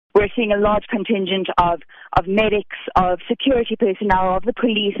we're seeing a large contingent of medics, of security personnel, of the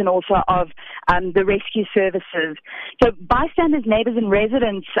police, and also of the rescue services. So bystanders, neighbours and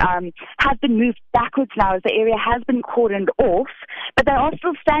residents have been moved backwards now as the area has been cordoned off, but they are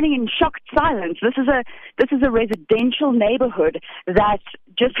still standing in shocked silence. This is a residential neighbourhood that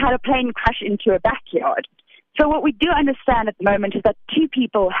just had a plane crash into a backyard. So what we do understand at the moment is that 2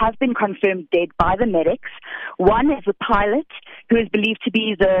 people have been confirmed dead by the medics. One is the pilot, who is believed to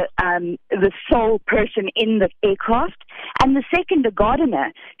be the sole person in the aircraft, and the second, a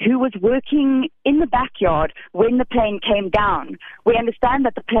gardener, who was working in the backyard when the plane came down. We understand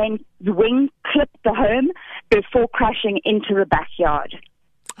that the plane's wing clipped the home before crashing into the backyard.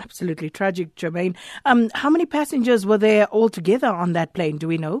 Absolutely tragic, Jermaine. How many passengers were there altogether on that plane? Do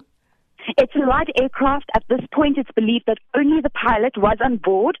we know? It's a light aircraft. At this point, it's believed that only the pilot was on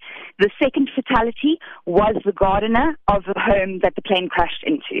board. The second fatality was the gardener of the home that the plane crashed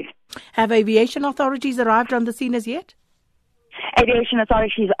into. Have aviation authorities arrived on the scene as yet? Aviation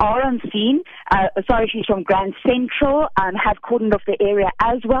authorities are on scene. Authorities from Grand Central have cordoned off the area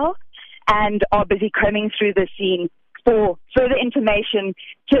as well and are busy combing through the scene for further information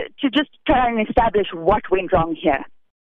to just try and establish what went wrong here.